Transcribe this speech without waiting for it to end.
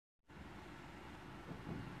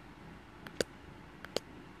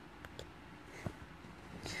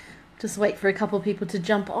Just wait for a couple of people to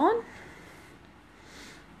jump on.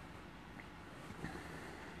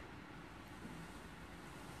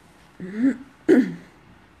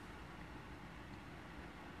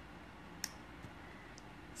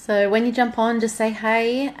 So when you jump on, just say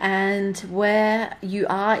hey and where you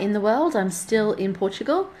are in the world. I'm still in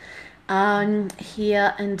Portugal. I'm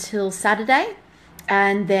here until Saturday,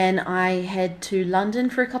 and then I head to London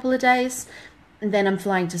for a couple of days. And then I'm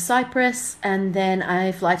flying to Cyprus, and then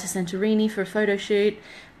I fly to Santorini for a photo shoot,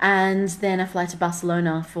 and then I fly to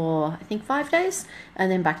Barcelona for I think 5 days,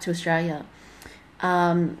 and then back to Australia.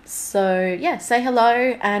 So yeah, say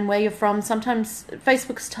hello and where you're from. Sometimes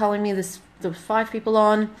Facebook's telling me there's 5 people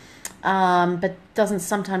on, but doesn't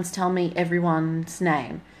sometimes tell me everyone's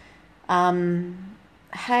name.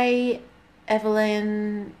 Hey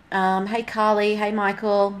Evelyn, hey Carly, hey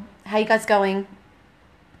Michael, how you guys going?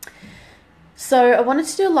 So I wanted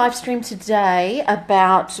to do a live stream today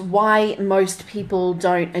about why most people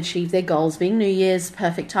don't achieve their goals, being New Year's,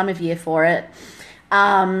 perfect time of year for it.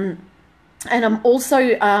 And I'm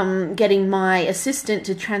also getting my assistant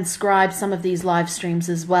to transcribe some of these live streams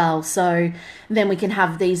as well. So then we can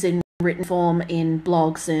have these in written form in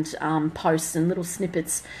blogs and posts and little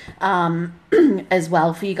snippets as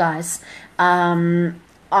well for you guys. I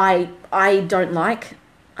don't like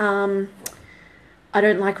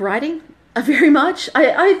writing very much.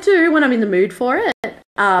 I do when I'm in the mood for it.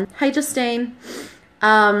 Hey Justine.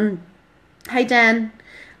 Hey Dan.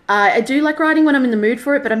 I do like writing when I'm in the mood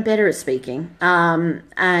for it, but I'm better at speaking.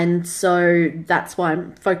 And so that's why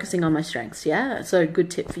I'm focusing on my strengths, yeah? So good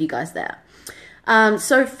tip for you guys there.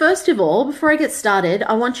 So first of all, before I get started,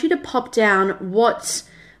 I want you to pop down what's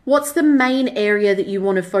the main area that you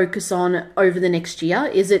want to focus on over the next year.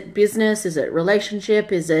 Is it business? Is it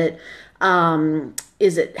relationship? Is it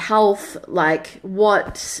health? Like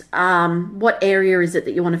what area is it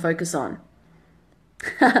that you want to focus on?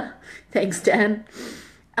 Thanks, Dan.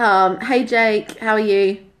 Hey Jake, how are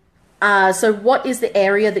you? So what is the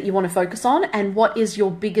area that you want to focus on, and what is your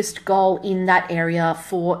biggest goal in that area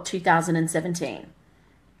for 2017?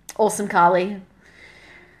 Awesome, Carly.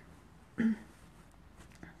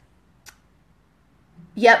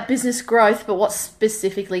 Yep, business growth, but what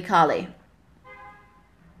specifically, Carly?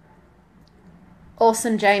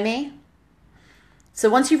 Awesome, Jamie. So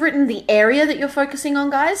once you've written the area that you're focusing on,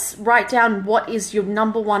 guys, write down what is your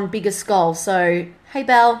number one biggest goal. So, hey,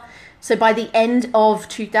 Belle. So by the end of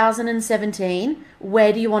 2017,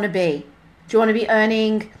 where do you want to be? Do you want to be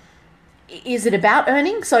earning? Is it about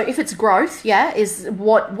earning? So if it's growth, yeah,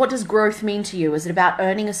 what does growth mean to you? Is it about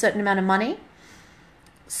earning a certain amount of money?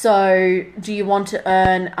 So do you want to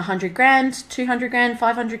earn 100 grand, 200 grand,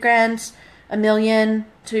 500 grand, $1 million,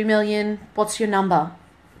 2 million? What's your number?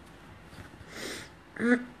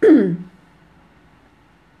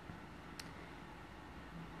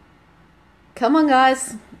 Come on,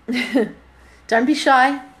 guys. Don't be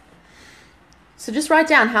shy. So just write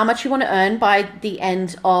down how much you want to earn by the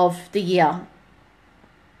end of the year.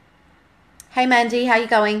 Hey, Mandy, how you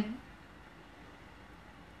going?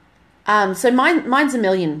 So mine's $1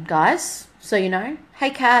 million, guys. So you know. Hey,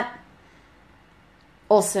 Kat.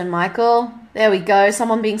 Awesome, Michael. There we go.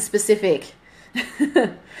 Someone being specific.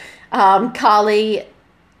 Carly,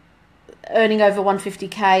 earning over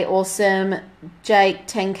 150K. Awesome. Jake,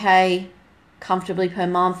 10K. Comfortably per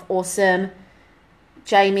month. Awesome.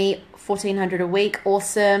 Jamie, 1,400 a week.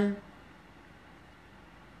 Awesome.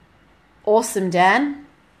 Awesome, Dan.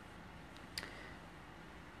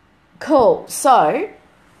 Cool. So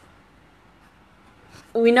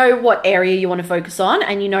we know what area you want to focus on,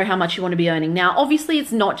 and you know how much you want to be earning. Now, obviously,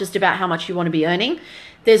 it's not just about how much you want to be earning.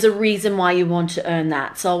 There's a reason why you want to earn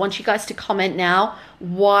that. So I want you guys to comment now.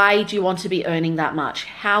 Why do you want to be earning that much?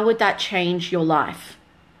 How would that change your life?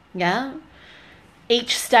 Yeah.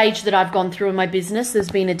 Each stage that I've gone through in my business,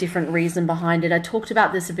 there's been a different reason behind it. I talked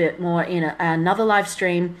about this a bit more in another live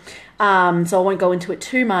stream, so I won't go into it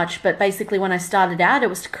too much, but basically when I started out, it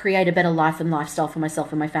was to create a better life and lifestyle for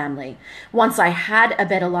myself and my family. Once I had a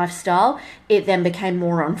better lifestyle, it then became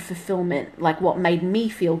more on fulfillment, like what made me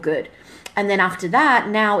feel good. And then after that,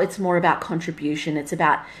 now it's more about contribution. It's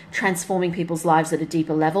about transforming people's lives at a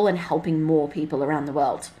deeper level and helping more people around the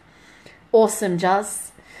world. Awesome,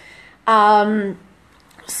 Juz.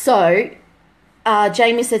 So,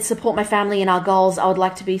 Jamie said, support my family in our goals. I would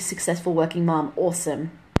like to be a successful working mom.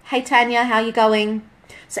 Awesome. Hey, Tanya, how you going?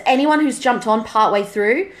 So anyone who's jumped on partway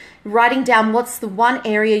through, writing down what's the one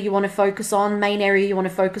area you want to focus on, main area you want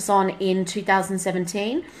to focus on in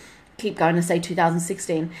 2017. Keep going to say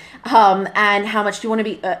 2016. And how much do you want to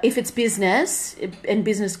be, if it's business and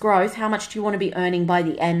business growth, how much do you want to be earning by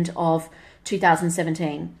the end of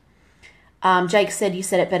 2017? Jake said, you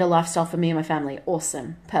said it, better lifestyle for me and my family.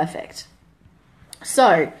 Awesome. Perfect.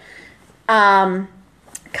 So,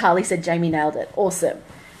 Carly said Jamie nailed it. Awesome.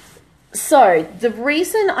 So the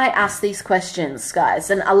reason I ask these questions, guys,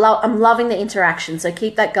 and I'm loving the interaction, so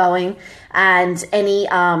keep that going. And any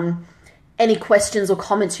questions or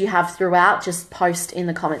comments you have throughout, just post in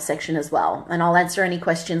the comment section as well. And I'll answer any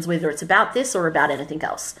questions, whether it's about this or about anything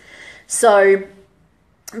else. So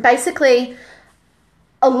basically,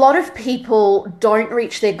 a lot of people don't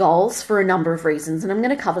reach their goals for a number of reasons, and I'm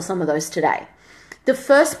going to cover some of those today. The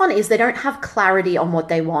first one is they don't have clarity on what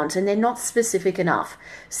they want, and they're not specific enough.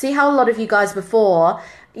 See how a lot of you guys before,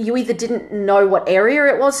 you either didn't know what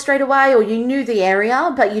area it was straight away, or you knew the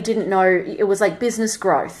area, but you didn't know it was like business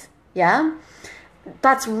growth. Yeah?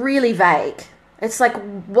 That's really vague. It's like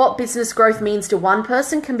what business growth means to one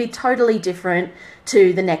person can be totally different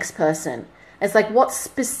to the next person. It's like, what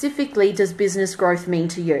specifically does business growth mean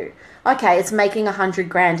to you? Okay, it's making 100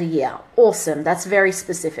 grand a year. Awesome. That's very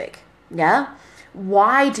specific. Yeah?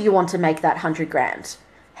 Why do you want to make that 100 grand?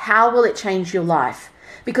 How will it change your life?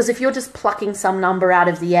 Because if you're just plucking some number out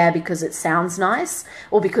of the air because it sounds nice,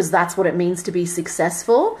 or because that's what it means to be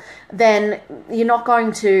successful, then you're not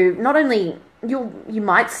going to, not only you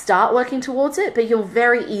might start working towards it, but you'll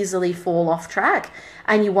very easily fall off track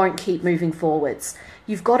and you won't keep moving forwards.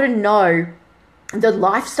 You've got to know the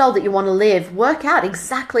lifestyle that you want to live, work out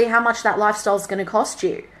exactly how much that lifestyle is going to cost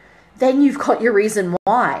you. Then you've got your reason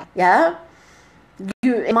why, yeah?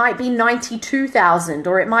 It might be 92,000,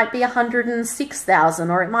 or it might be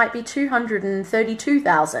 106,000, or it might be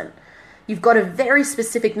 232,000. You've got a very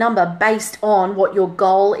specific number based on what your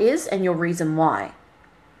goal is and your reason why.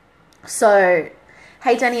 So,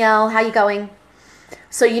 hey Danielle, how you going?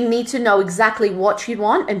 So you need to know exactly what you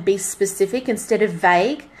want and be specific instead of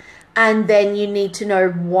vague. And then you need to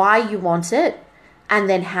know why you want it and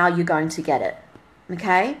then how you're going to get it.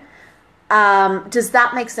 Okay? Does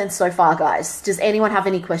that make sense so far, guys? Does anyone have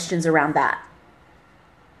any questions around that?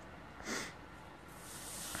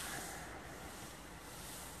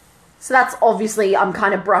 So that's obviously, I'm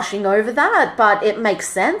kind of brushing over that, but it makes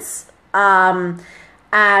sense. And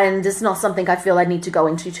it's not something I feel I need to go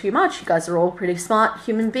into too much. You guys are all pretty smart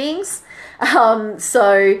human beings.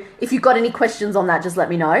 So if you've got any questions on that, just let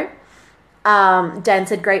me know. Dan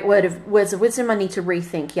said, great words of wisdom. I need to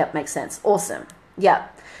rethink. Yep, makes sense. Awesome.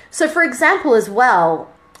 Yep. So for example, as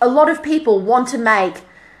well, a lot of people want to make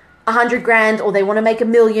 100 grand, or they want to make $1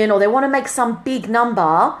 million, or they want to make some big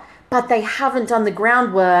number, but they haven't done the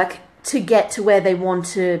groundwork to get to where they want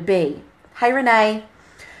to be. Hey, Renee.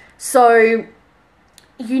 So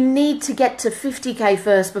you need to get to 50K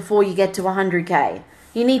first before you get to 100K.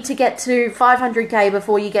 You need to get to 500K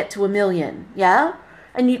before you get to $1 million. Yeah?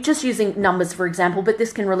 And you're just using numbers, for example, but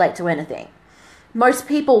this can relate to anything. Most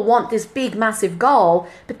people want this big, massive goal,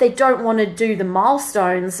 but they don't want to do the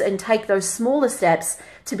milestones and take those smaller steps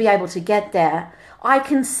to be able to get there. I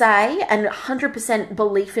can say, and 100%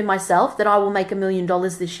 belief in myself, that I will make $1 million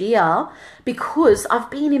this year because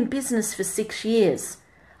I've been in business for 6 years.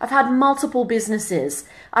 I've had multiple businesses.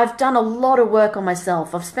 I've done a lot of work on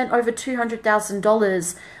myself. I've spent over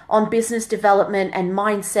 $200,000 on business development and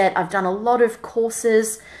mindset. I've done a lot of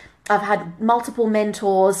courses. I've had multiple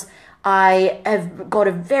mentors. I have got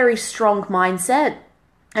a very strong mindset,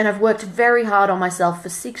 and I've worked very hard on myself for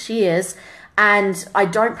 6 years, and I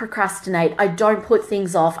don't procrastinate. I don't put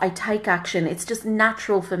things off. I take action. It's just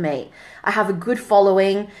natural for me. I have a good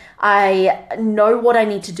following. I know what I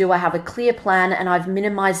need to do. I have a clear plan, and I've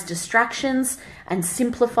minimized distractions and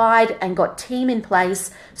simplified and got team in place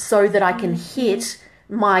so that I can hit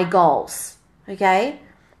my goals. Okay?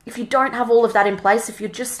 If you don't have all of that in place, if you're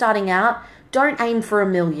just starting out, don't aim for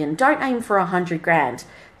 $1 million. Don't aim for 100 grand.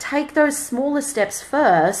 Take those smaller steps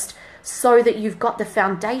first so that you've got the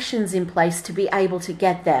foundations in place to be able to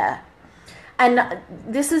get there. And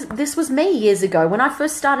this was me years ago. When I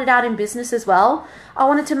first started out in business as well, I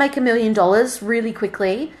wanted to make $1 million really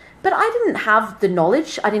quickly, but I didn't have the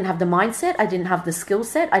knowledge. I didn't have the mindset. I didn't have the skill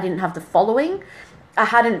set. I didn't have the following. I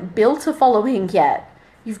hadn't built a following yet.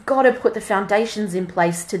 You've got to put the foundations in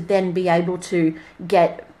place to then be able to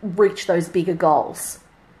reach those bigger goals.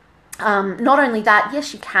 Not only that,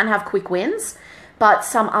 yes, you can have quick wins, but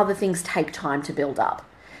some other things take time to build up.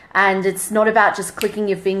 And it's not about just clicking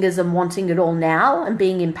your fingers and wanting it all now and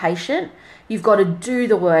being impatient. You've got to do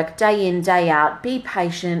the work day in, day out. Be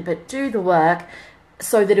patient, but do the work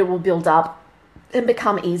so that it will build up and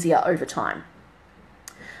become easier over time.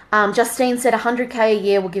 Justine said 100K a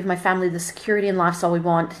year will give my family the security and lifestyle we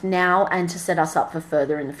want now and to set us up for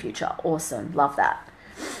further in the future. Awesome. Love that.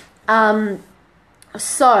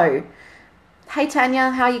 So, hey Tanya,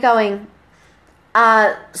 how are you going?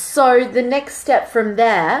 So the next step from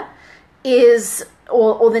there is,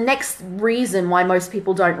 or the next reason why most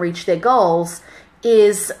people don't reach their goals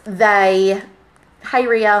is they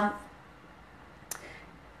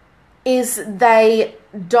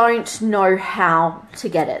don't know how to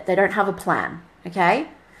get it. They don't have a plan, okay?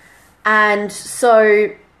 And so,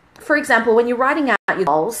 for example, when you're writing out your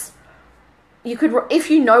goals, you could, if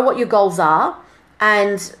you know what your goals are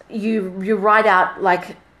and you write out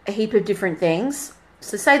like a heap of different things.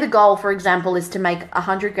 So say the goal, for example, is to make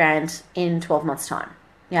 100 grand in 12 months time,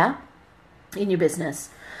 yeah, in your business.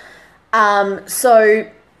 So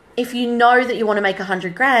if you know that you want to make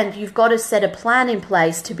 100 grand, you've got to set a plan in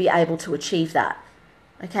place to be able to achieve that,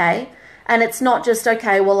 okay? And it's not just,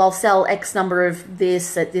 okay, well, I'll sell X number of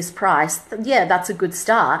this at this price. Yeah, that's a good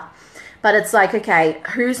start. But it's like, okay,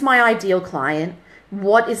 who's my ideal client?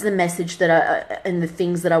 What is the message that and the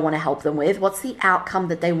things that I want to help them with? What's the outcome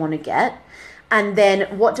that they want to get? And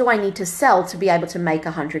then what do I need to sell to be able to make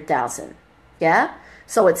 100,000? Yeah.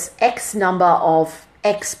 So it's X number of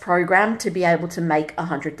X program to be able to make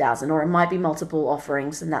 100,000, or it might be multiple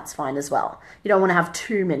offerings, and that's fine as well. You don't want to have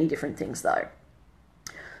too many different things though.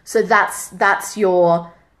 So that's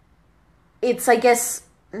your, it's, I guess,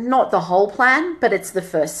 not the whole plan, but it's the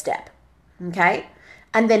first step. Okay.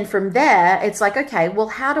 And then from there, it's like, okay, well,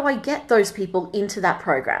 how do I get those people into that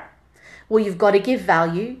program? Well, you've got to give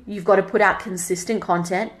value. You've got to put out consistent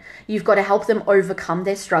content. You've got to help them overcome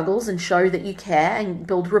their struggles and show that you care and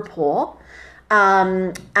build rapport.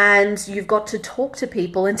 And you've got to talk to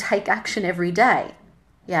people and take action every day.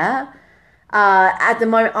 Yeah. At the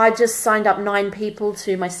moment, I just signed up 9 people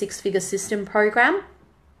to my 6-figure system program,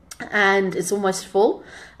 and it's almost full.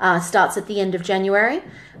 Starts at the end of January.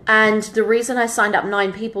 And the reason I signed up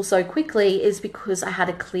 9 people so quickly is because I had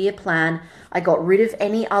a clear plan. I got rid of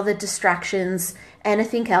any other distractions,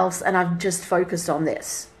 anything else, and I've just focused on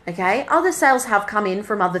this. Okay. Other sales have come in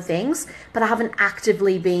from other things, but I haven't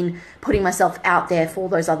actively been putting myself out there for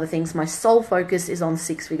those other things. My sole focus is on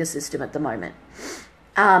 6-figure system at the moment.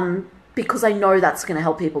 Because I know that's going to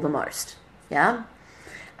help people the most. Yeah.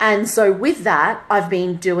 And so with that, I've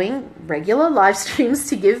been doing regular live streams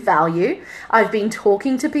to give value. I've been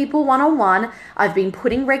talking to people one-on-one. I've been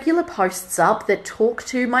putting regular posts up that talk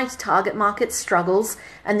to my target market struggles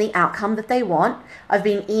and the outcome that they want. I've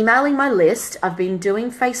been emailing my list. I've been doing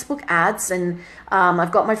Facebook ads, and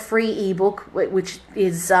I've got my free ebook, which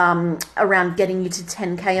is around getting you to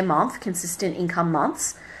 10K a month, consistent income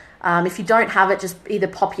months. If you don't have it, just either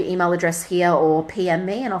pop your email address here or PM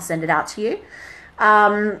me and I'll send it out to you.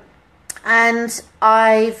 And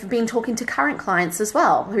I've been talking to current clients as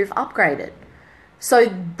well who've upgraded.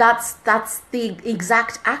 So that's the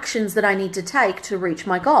exact actions that I need to take to reach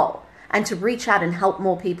my goal and to reach out and help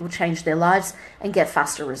more people change their lives and get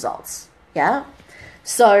faster results. Yeah.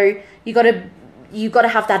 So you got to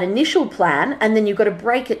have that initial plan, and then you've got to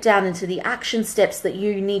break it down into the action steps that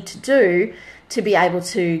you need to do to be able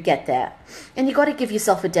to get there. And you got to give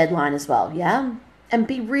yourself a deadline as well. Yeah. And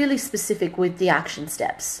be really specific with the action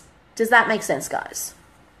steps. Does that make sense, guys?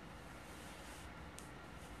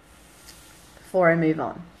 Before I move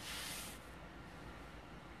on,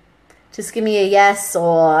 just give me a yes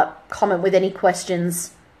or comment with any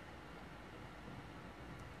questions.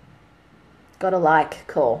 Got a like,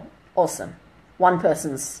 cool, awesome. One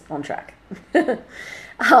person's on track.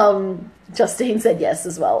 Justine said yes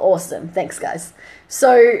as well. Awesome. Thanks, guys.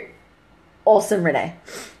 So awesome, Renee.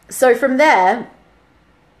 So from there,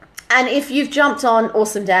 and if you've jumped on,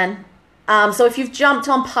 awesome, Dan. So if you've jumped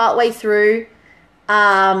on partway through,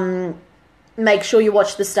 make sure you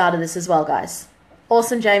watch the start of this as well, guys.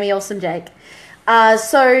 Awesome, Jamie. Awesome, Jake.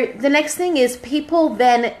 So the next thing is people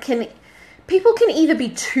can either be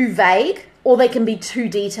too vague or they can be too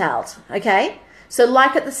detailed. Okay. So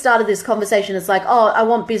like at the start of this conversation, it's like, oh, I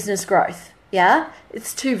want business growth. Yeah.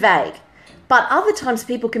 It's too vague. But other times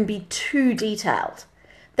people can be too detailed.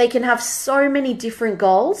 They can have so many different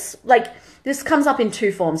goals. Like this comes up in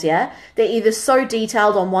 2 forms, yeah? They're either so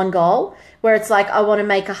detailed on one goal where it's like, I want to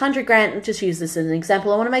make 100 grand. Just use this as an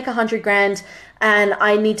example. I want to make 100 grand and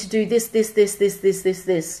I need to do this,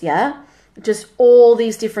 yeah? Just all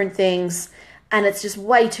these different things, and it's just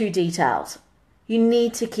way too detailed. You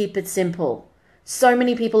need to keep it simple. So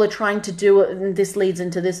many people are trying to do it, and this leads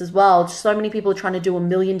into this as well. So many people are trying to do 1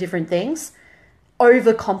 million different things,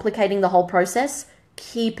 overcomplicating the whole process.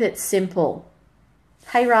 Keep it simple.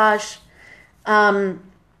 Hey, Raj. So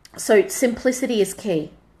simplicity is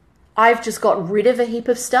key. I've just got rid of a heap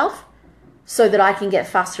of stuff so that I can get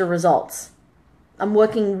faster results. I'm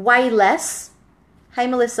working way less. Hey,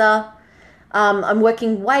 Melissa. I'm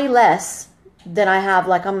working way less than I have.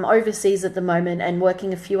 Like, I'm overseas at the moment and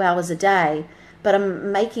working a few hours a day, but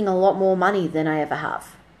I'm making a lot more money than I ever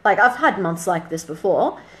have. Like, I've had months like this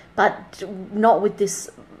before, but not with this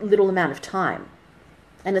little amount of time.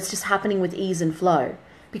 And it's just happening with ease and flow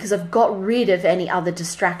because I've got rid of any other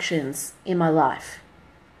distractions in my life.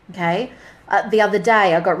 Okay? The other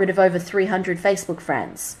day, I got rid of over 300 Facebook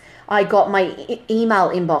friends. I got my email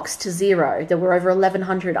inbox to 0. There were over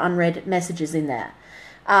 1,100 unread messages in there.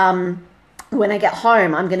 When I get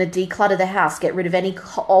home, I'm going to declutter the house, get rid of any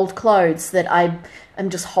old clothes that I am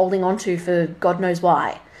just holding on to for God knows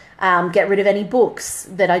why. Get rid of any books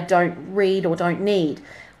that I don't read or don't need.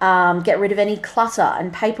 Get rid of any clutter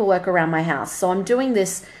and paperwork around my house. So I'm doing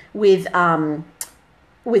this with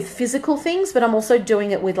physical things, but I'm also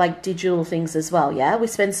doing it with like digital things as well. Yeah, we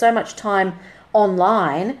spend so much time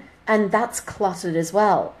online, and that's cluttered as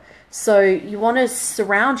well. So you want to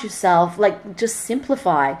surround yourself, like, just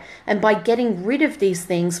simplify. And by getting rid of these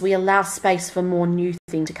things, we allow space for more new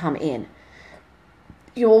things to come in.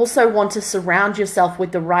 You also want to surround yourself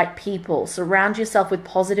with the right people. Surround yourself with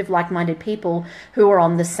positive, like-minded people who are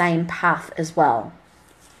on the same path as well.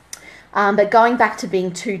 But going back to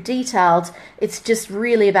being too detailed, it's just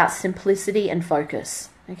really about simplicity and focus,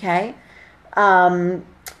 okay? And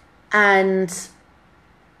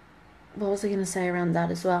what was I going to say around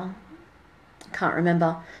that as well? Can't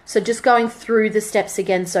remember. So just going through the steps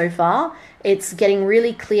again so far, it's getting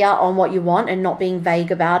really clear on what you want and not being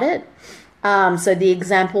vague about it. So the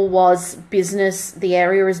example was business, the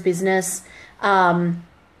area is business, and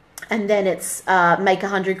then it's make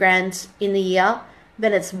 100 grand in the year.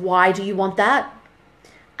 Then it's why do you want that?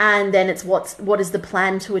 And then it's what is the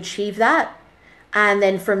plan to achieve that? And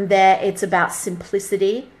then from there, it's about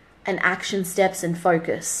simplicity and action steps and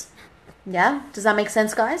focus. Yeah? Does that make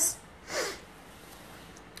sense, guys?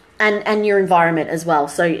 And your environment as well.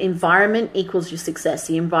 So environment equals your success.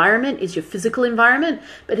 The environment is your physical environment,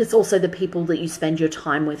 but it's also the people that you spend your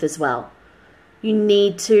time with as well. You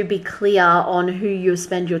need to be clear on who you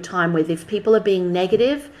spend your time with. If people are being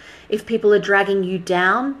negative, if people are dragging you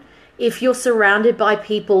down, if you're surrounded by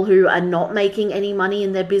people who are not making any money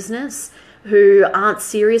in their business, who aren't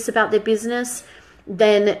serious about their business,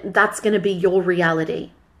 then that's going to be your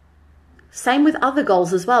reality. Same with other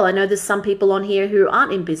goals as well. I know there's some people on here who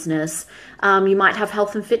aren't in business. You might have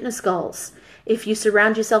health and fitness goals. If you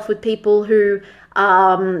surround yourself with people who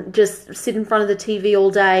just sit in front of the TV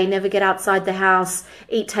all day, never get outside the house,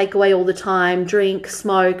 eat takeaway all the time, drink,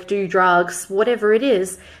 smoke, do drugs, whatever it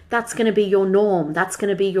is, that's going to be your norm. That's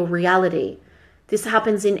going to be your reality. This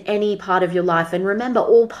happens in any part of your life. And remember,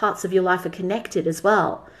 all parts of your life are connected as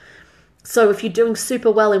well. So if you're doing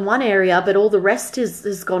super well in one area, but all the rest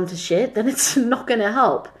is gone to shit, then it's not going to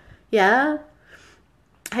help. Yeah?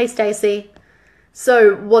 Hey, Stacey.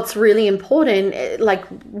 So what's really important, like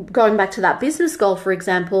going back to that business goal, for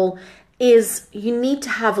example, is you need to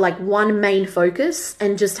have like one main focus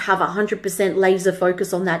and just have 100% laser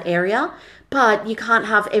focus on that area, but you can't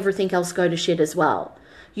have everything else go to shit as well.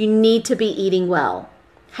 You need to be eating well.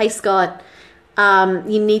 Hey, Scott.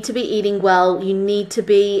 You need to be eating well. You need to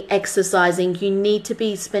be exercising. You need to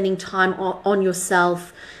be spending time on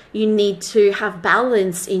yourself. You need to have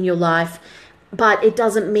balance in your life, but it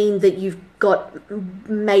doesn't mean that you've got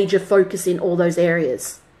major focus in all those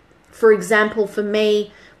areas. For example, for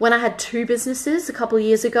me, when I had 2 businesses a couple of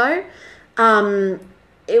years ago,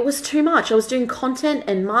 it was too much. I was doing content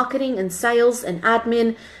and marketing and sales and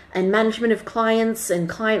admin and management of clients and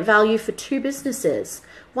client value for 2 businesses.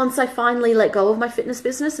 Once I finally let go of my fitness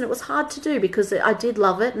business, and it was hard to do because I did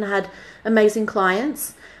love it and I had amazing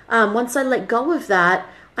clients. Once I let go of that,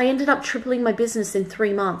 I ended up tripling my business in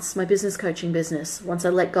 3 months, my business coaching business, once I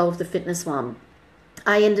let go of the fitness one.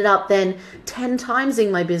 I ended up then 10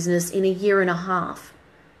 timesing my business in 1.5 years.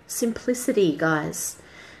 Simplicity, guys.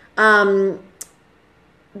 What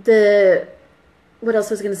else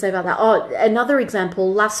was I going to say about that? Oh, another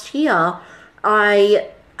example, last year,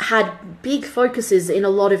 I had big focuses in a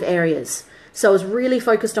lot of areas. So I was really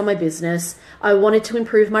focused on my business. I wanted to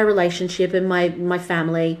improve my relationship and my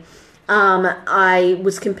family. I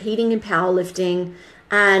was competing in powerlifting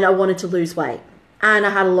and I wanted to lose weight. And I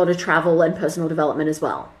had a lot of travel and personal development as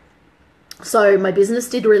well. So my business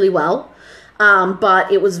did really well,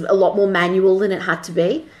 but it was a lot more manual than it had to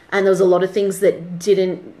be. And there was a lot of things that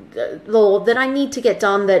that I need to get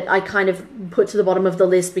done that I kind of put to the bottom of the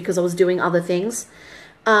list because I was doing other things.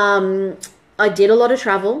 I did a lot of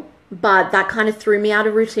travel, but that kind of threw me out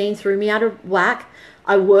of routine, threw me out of whack.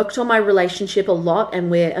 I worked on my relationship a lot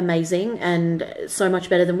and we're amazing and so much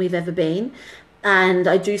better than we've ever been. and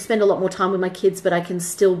I do spend a lot more time with my kids, but I can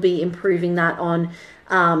still be improving that on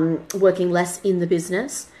working less in the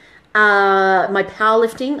business. My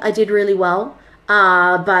powerlifting, I did really well,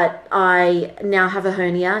 but I now have a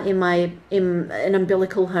hernia in an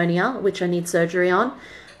umbilical hernia, which I need surgery on.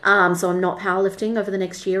 So I'm not powerlifting over the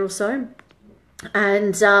next year or so.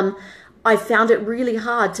 And I found it really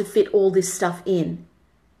hard to fit all this stuff in,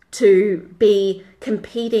 to be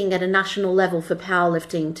competing at a national level for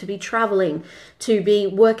powerlifting, to be traveling, to be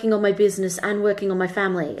working on my business and working on my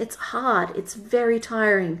family. It's hard. It's very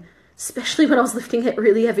tiring, especially when I was lifting at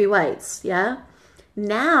really heavy weights. Yeah.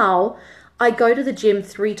 Now I go to the gym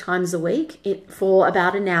 3 times a week for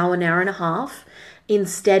about an hour and a half,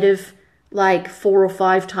 instead of like 4 or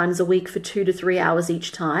 5 times a week for 2 to 3 hours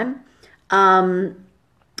each time.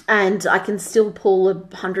 And I can still pull a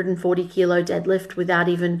 140 kilo deadlift without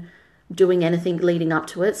even doing anything leading up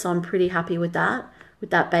to it. So I'm pretty happy with that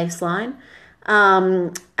baseline.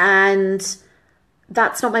 And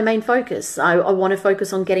that's not my main focus. I want to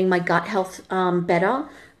focus on getting my gut health better,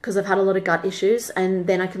 because I've had a lot of gut issues, and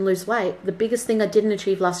then I can lose weight. The biggest thing I didn't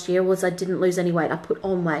achieve last year was I didn't lose any weight. I put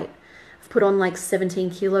on weight. I've put on like 17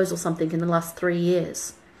 kilos or something in the last 3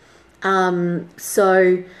 years.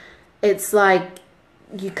 So it's like,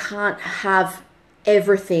 you can't have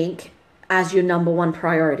everything as your number one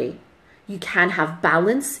priority. You can have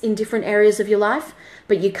balance in different areas of your life,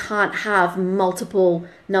 but you can't have multiple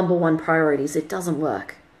number one priorities. It doesn't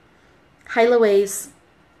work. Hey, Louise.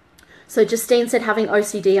 So Justine said, having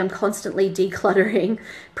OCD, I'm constantly decluttering.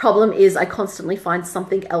 Problem is I constantly find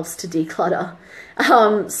something else to declutter.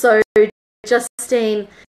 So Justine,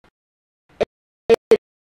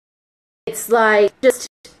 it's like,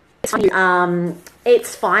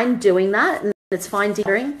 it's fine doing that, and it's fine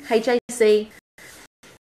decluttering. Hey, JC.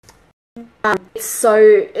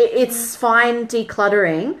 It's fine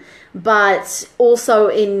decluttering, but also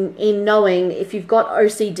in knowing if you've got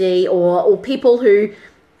OCD or people who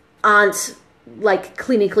aren't like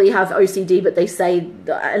clinically have OCD, but they say,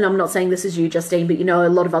 and I'm not saying this is you, Justine, but you know, a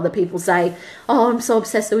lot of other people say, oh, I'm so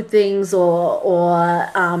obsessed with things, or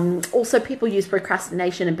also people use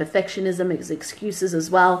procrastination and perfectionism as excuses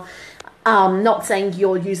as well. Not saying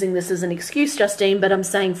you're using this as an excuse, Justine, but I'm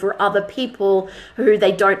saying for other people who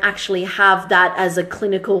they don't actually have that as a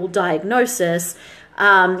clinical diagnosis,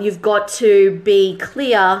 you've got to be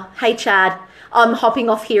clear. Hey, Chad, I'm hopping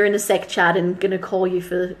off here in a sec, Chad, and going to call you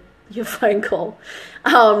for your phone call.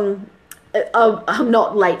 I'm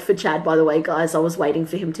not late for Chad, by the way, guys. I was waiting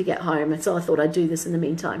for him to get home, and so I thought I'd do this in the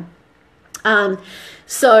meantime.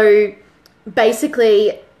 So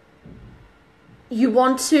basically, you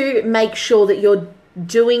want to make sure that you're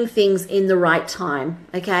doing things in the right time,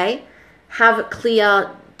 okay? Have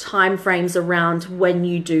clear time frames around when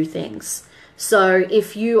you do things. So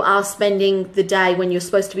if you are spending the day when you're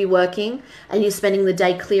supposed to be working and you're spending the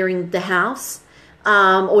day clearing the house,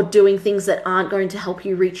 or doing things that aren't going to help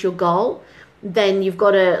you reach your goal, then you've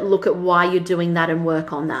got to look at why you're doing that and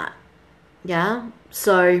work on that. Yeah?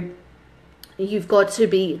 So you've got to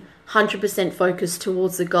be 100% focused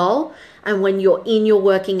towards the goal. And when you're in your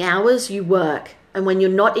working hours, you work. And when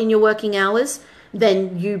you're not in your working hours,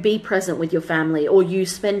 then you be present with your family, or you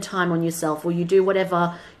spend time on yourself, or you do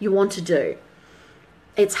whatever you want to do.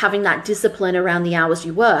 It's having that discipline around the hours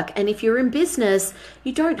you work. And if you're in business,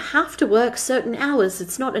 you don't have to work certain hours.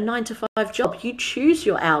 It's not a 9-to-5 job. You choose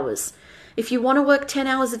your hours. If you want to work 10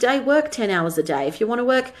 hours a day, work 10 hours a day. If you want to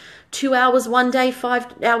work 2 hours one day,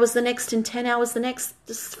 5 hours the next, and 10 hours the next,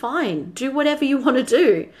 it's fine. Do whatever you want to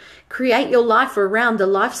do. Create your life around the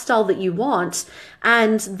lifestyle that you want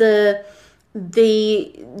and the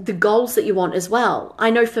goals that you want as well. I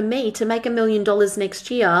know for me, to make $1 million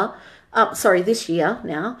next year, this year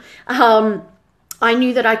now, I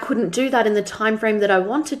knew that I couldn't do that in the time frame that I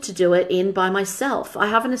wanted to do it in by myself. I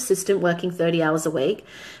have an assistant working 30 hours a week,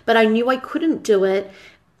 but I knew I couldn't do it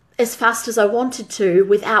as fast as I wanted to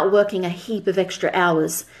without working a heap of extra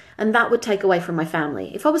hours. And that would take away from my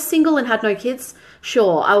family. If I was single and had no kids,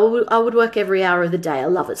 sure, I would work every hour of the day. I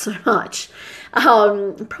love it so much.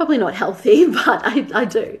 Probably not healthy, but I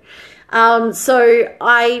do. So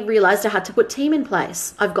I realized I had to put team in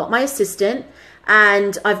place. I've got my assistant,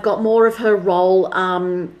 and I've got more of her role,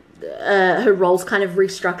 her roles kind of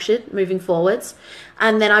restructured moving forwards.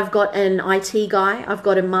 And then I've got an IT guy, I've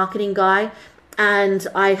got a marketing guy, and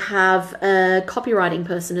I have a copywriting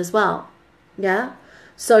person as well. Yeah.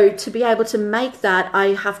 So to be able to make that, I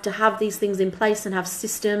have to have these things in place and have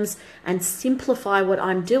systems and simplify what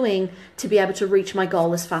I'm doing to be able to reach my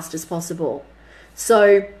goal as fast as possible.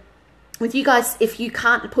 So with you guys, if you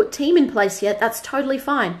can't put team in place yet, that's totally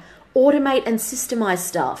fine. Automate and systemize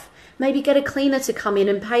stuff. Maybe get a cleaner to come in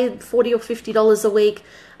and pay $40 or $50 a week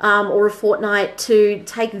or a fortnight to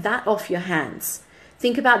take that off your hands.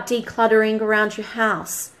 Think about decluttering around your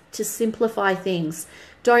house to simplify things.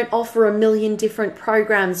 Don't offer a million different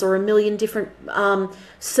programs or a million different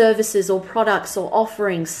services or products or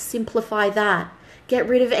offerings. Simplify that. Get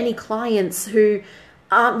rid of any clients who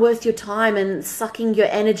aren't worth your time and sucking your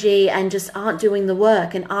energy and just aren't doing the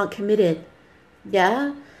work and aren't committed.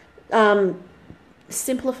 Yeah?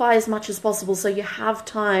 Simplify as much as possible so you have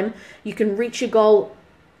time. You can reach your goal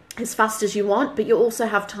as fast as you want, but you also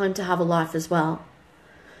have time to have a life as well.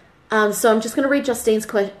 So I'm just going to read Justine's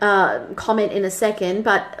comment in a second,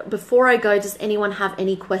 but before I go, does anyone have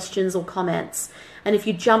any questions or comments? And if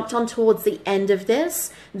you jumped on towards the end of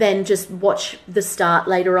this, then just watch the start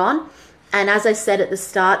later on. And as I said at the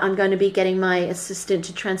start, I'm going to be getting my assistant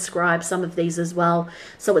to transcribe some of these as well.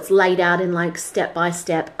 So it's laid out in like step by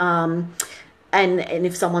step. And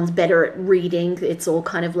if someone's better at reading, it's all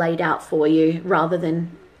kind of laid out for you rather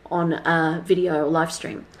than on a video or live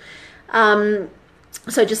stream.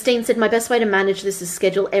 So Justine said, my best way to manage this is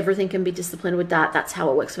schedule everything and be disciplined with that. That's how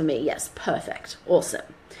it works for me. Yes, perfect. Awesome.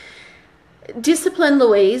 Discipline,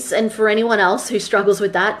 Louise, and for anyone else who struggles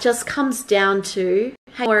with that, just comes down to,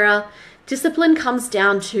 hey, Moira, discipline comes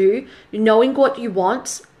down to knowing what you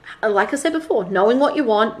want. Like I said before, knowing what you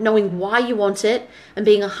want, knowing why you want it, and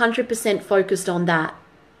being 100% focused on that.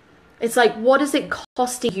 It's like, what is it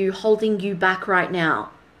costing you, holding you back right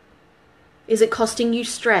now? Is it costing you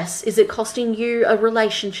stress? Is it costing you a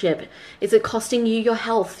relationship? Is it costing you your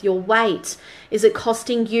health, your weight? Is it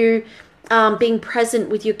costing you being present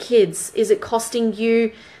with your kids? Is it costing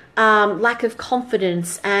you lack of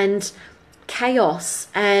confidence and chaos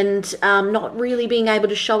and not really being able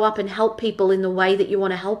to show up and help people in the way that you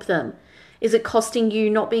want to help them? Is it costing you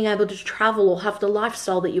not being able to travel or have the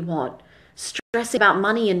lifestyle that you want? Stressing about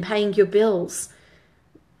money and paying your bills?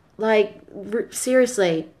 Like,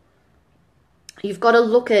 seriously. You've got to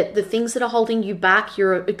look at the things that are holding you back,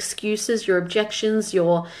 your excuses, your objections,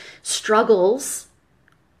 your struggles,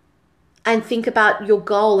 and think about your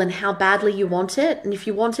goal and how badly you want it. And if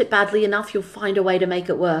you want it badly enough, you'll find a way to make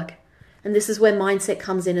it work. And this is where mindset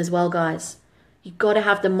comes in as well, guys. You've got to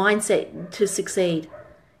have the mindset to succeed.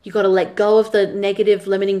 You've got to let go of the negative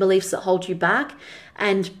limiting beliefs that hold you back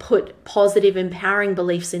and put positive, empowering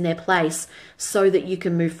beliefs in their place so that you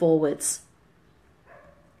can move forwards.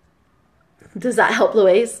 Does that help,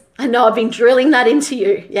 Louise? I know I've been drilling that into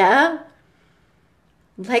you, yeah?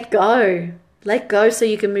 Let go. Let go so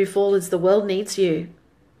you can move forwards. The world needs you.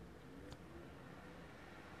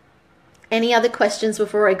 Any other questions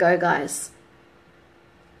before I go, guys?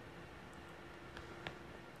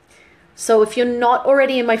 So if you're not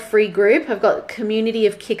already in my free group, I've got a community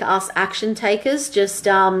of kick-ass action takers. Just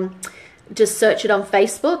search it on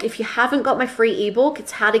Facebook. If you haven't got my free ebook,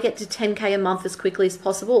 it's how to get to 10K a month as quickly as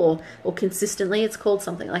possible, or consistently. It's called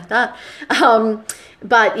something like that.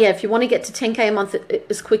 But yeah, if you want to get to 10K a month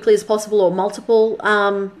as quickly as possible, or multiples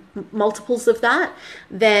of that,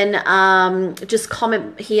 then just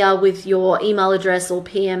comment here with your email address or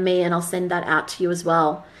PM me and I'll send that out to you as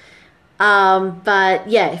well. But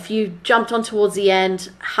yeah, if you jumped on towards the end,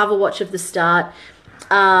 have a watch of the start.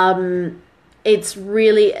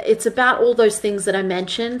 It's about all those things that I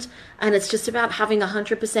mentioned, and it's just about having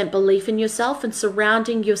 100% belief in yourself and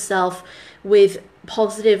surrounding yourself with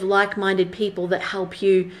positive, like-minded people that help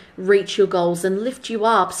you reach your goals and lift you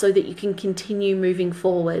up so that you can continue moving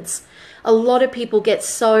forwards. A lot of people get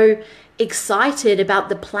so excited about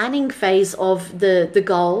the planning phase of the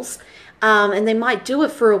goals, and they might do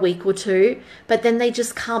it for a week or two, but then they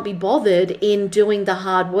just can't be bothered in doing the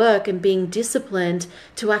hard work and being disciplined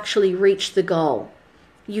to actually reach the goal.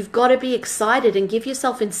 You've got to be excited and give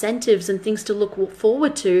yourself incentives and things to look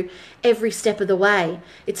forward to every step of the way.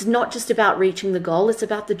 It's not just about reaching the goal, it's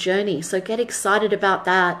about the journey. So get excited about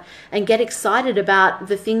that and get excited about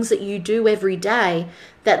the things that you do every day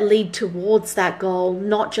that lead towards that goal,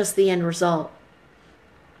 not just the end result.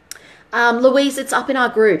 Louise, it's up in our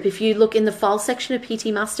group if you look in the file section of PT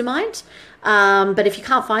Mastermind. But if you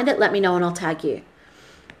can't find it, let me know and I'll tag you.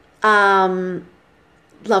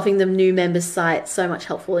 Loving the new members site. So much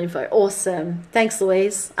helpful info. Awesome. Thanks,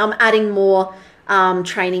 Louise. I'm adding more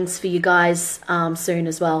trainings for you guys soon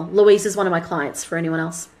as well. Louise is one of my clients for anyone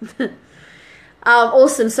else.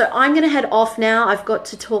 Awesome. So I'm going to head off now. I've got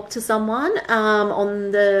to talk to someone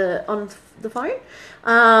on the phone.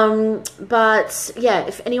 But yeah,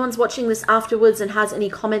 if anyone's watching this afterwards and has any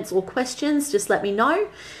comments or questions, just let me know.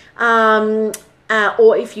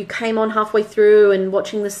 Or if you came on halfway through and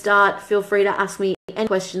watching the start, feel free to ask me any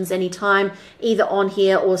questions anytime, either on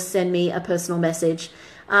here or send me a personal message.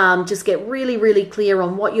 Just get really, really clear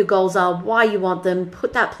on what your goals are, why you want them,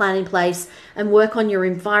 put that plan in place, and work on your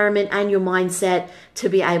environment and your mindset to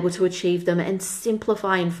be able to achieve them, and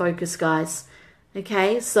simplify and focus, guys.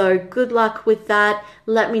 Okay, so good luck with that.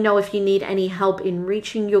 Let me know if you need any help in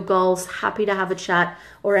reaching your goals. Happy to have a chat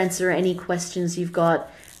or answer any questions you've got.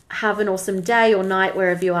 Have an awesome day or night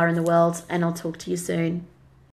wherever you are in the world, and I'll talk to you soon.